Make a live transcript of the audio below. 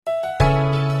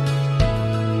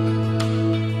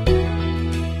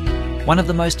One of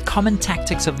the most common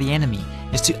tactics of the enemy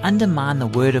is to undermine the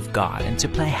Word of God and to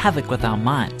play havoc with our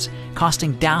minds,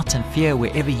 casting doubt and fear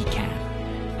wherever he can.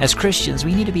 As Christians,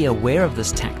 we need to be aware of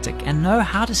this tactic and know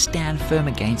how to stand firm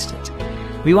against it.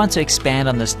 We want to expand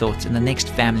on this thought in the next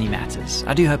Family Matters.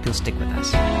 I do hope you'll stick with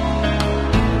us.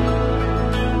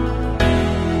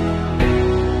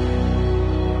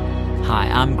 Hi,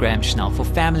 I'm Graham Schnell for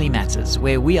Family Matters,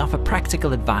 where we offer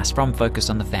practical advice from Focus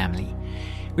on the Family.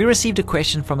 We received a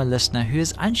question from a listener who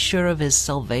is unsure of his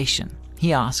salvation.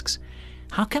 He asks,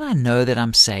 "How can I know that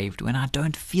I'm saved when I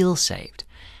don't feel saved?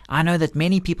 I know that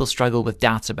many people struggle with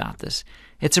doubts about this.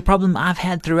 It's a problem I've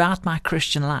had throughout my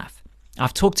Christian life.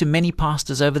 I've talked to many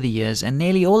pastors over the years, and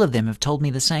nearly all of them have told me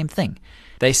the same thing.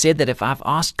 They said that if I've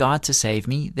asked God to save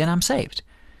me, then I'm saved.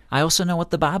 I also know what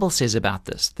the Bible says about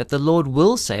this, that the Lord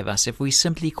will save us if we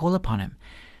simply call upon Him.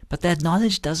 But that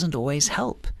knowledge doesn't always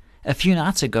help. A few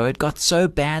nights ago, it got so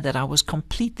bad that I was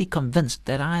completely convinced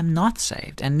that I am not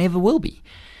saved and never will be.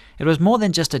 It was more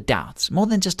than just a doubt, more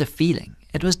than just a feeling.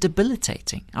 It was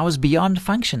debilitating. I was beyond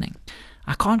functioning.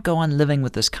 I can't go on living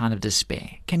with this kind of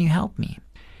despair. Can you help me?"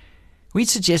 We'd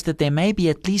suggest that there may be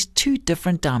at least two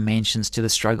different dimensions to the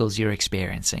struggles you're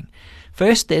experiencing.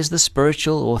 First, there's the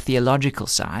spiritual or theological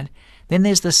side. Then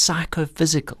there's the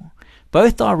psychophysical.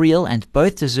 Both are real and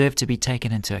both deserve to be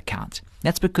taken into account.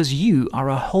 That's because you are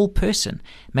a whole person,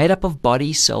 made up of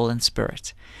body, soul, and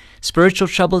spirit. Spiritual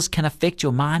troubles can affect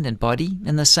your mind and body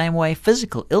in the same way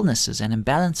physical illnesses and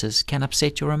imbalances can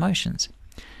upset your emotions.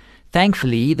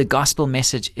 Thankfully, the gospel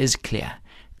message is clear.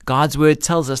 God's word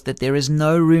tells us that there is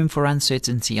no room for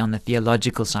uncertainty on the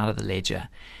theological side of the ledger.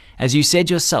 As you said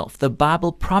yourself, the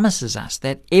Bible promises us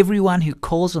that everyone who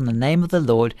calls on the name of the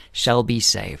Lord shall be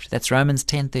saved. That's Romans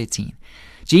 10:13.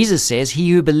 Jesus says he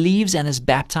who believes and is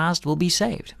baptized will be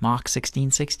saved. Mark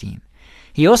 16:16.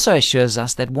 He also assures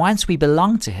us that once we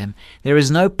belong to Him, there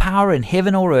is no power in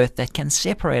heaven or earth that can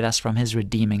separate us from His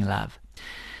redeeming love.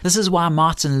 This is why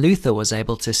Martin Luther was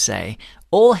able to say,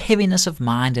 "All heaviness of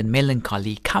mind and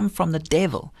melancholy come from the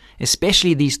devil,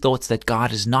 especially these thoughts that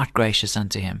God is not gracious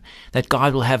unto him, that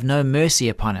God will have no mercy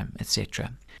upon him,"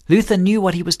 etc. Luther knew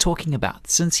what he was talking about,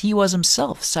 since he was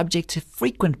himself subject to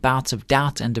frequent bouts of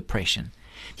doubt and depression.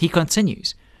 He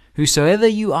continues, "Whosoever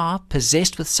you are,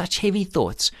 possessed with such heavy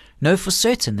thoughts, know for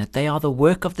certain that they are the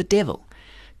work of the devil.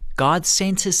 God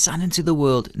sent His Son into the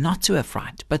world not to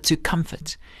affright, but to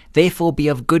comfort. Therefore be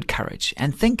of good courage,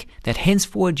 and think that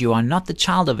henceforward you are not the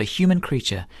child of a human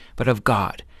creature, but of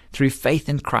God, through faith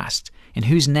in Christ, in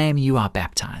whose name you are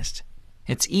baptized."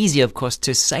 It's easy, of course,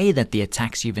 to say that the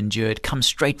attacks you've endured come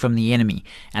straight from the enemy,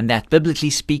 and that,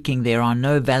 biblically speaking, there are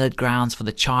no valid grounds for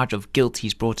the charge of guilt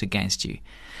he's brought against you.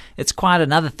 It's quite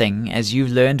another thing, as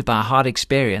you've learned by hard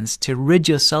experience, to rid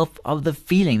yourself of the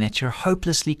feeling that you're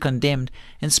hopelessly condemned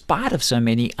in spite of so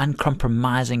many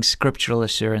uncompromising scriptural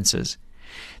assurances.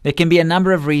 There can be a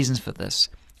number of reasons for this.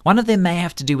 One of them may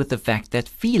have to do with the fact that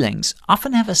feelings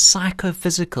often have a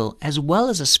psychophysical as well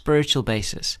as a spiritual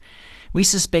basis. We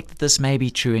suspect that this may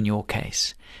be true in your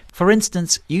case. For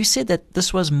instance, you said that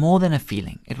this was more than a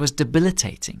feeling, it was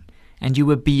debilitating, and you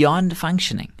were beyond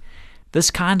functioning.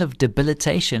 This kind of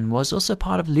debilitation was also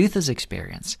part of Luther's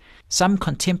experience. Some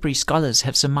contemporary scholars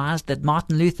have surmised that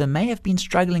Martin Luther may have been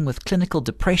struggling with clinical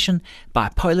depression,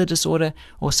 bipolar disorder,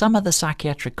 or some other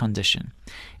psychiatric condition.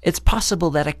 It's possible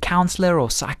that a counselor or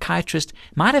psychiatrist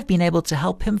might have been able to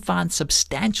help him find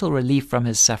substantial relief from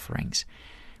his sufferings.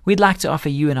 We'd like to offer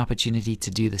you an opportunity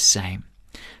to do the same.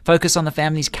 Focus on the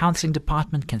Family's counseling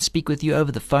department can speak with you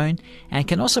over the phone and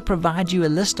can also provide you a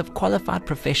list of qualified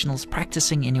professionals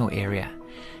practicing in your area.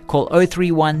 Call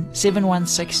 031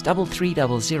 716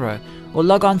 3300 or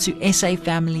log on to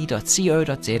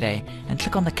safamily.co.za and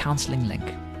click on the counseling link.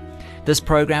 This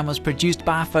program was produced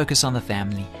by Focus on the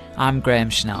Family. I'm Graham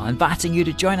Schnell, inviting you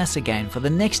to join us again for the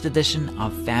next edition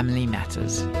of Family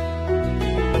Matters.